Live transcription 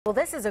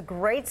Well, this is a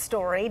great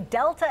story.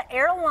 Delta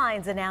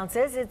Airlines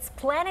announces it's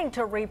planning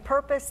to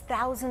repurpose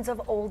thousands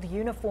of old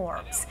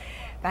uniforms.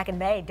 Back in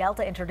May,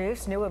 Delta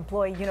introduced new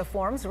employee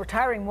uniforms,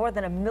 retiring more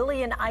than 1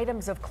 million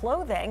items of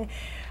clothing.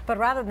 But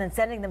rather than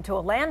sending them to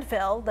a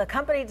landfill, the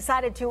company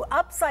decided to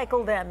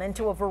upcycle them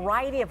into a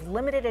variety of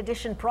limited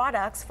edition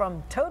products,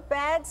 from tote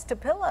bags to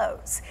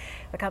pillows.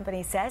 The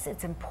company says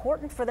it's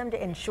important for them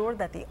to ensure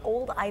that the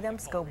old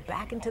items go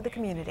back into the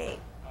community.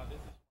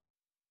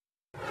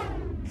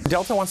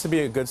 Delta wants to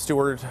be a good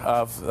steward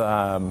of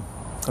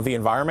the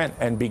environment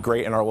and be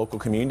great in our local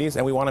communities,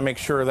 and we want to make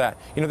sure that,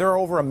 there are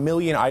over 1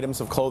 million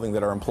items of clothing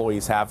that our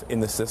employees have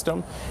in the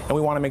system, and we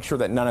want to make sure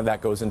that none of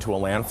that goes into a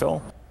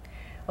landfill.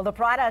 Well, the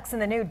products in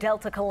the new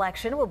Delta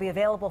collection will be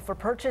available for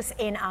purchase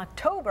in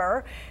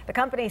October. The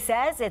company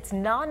says its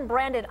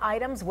non-branded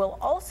items will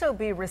also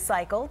be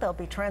recycled. They'll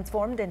be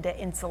transformed into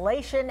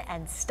insulation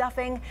and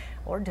stuffing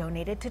or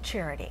donated to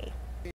charity.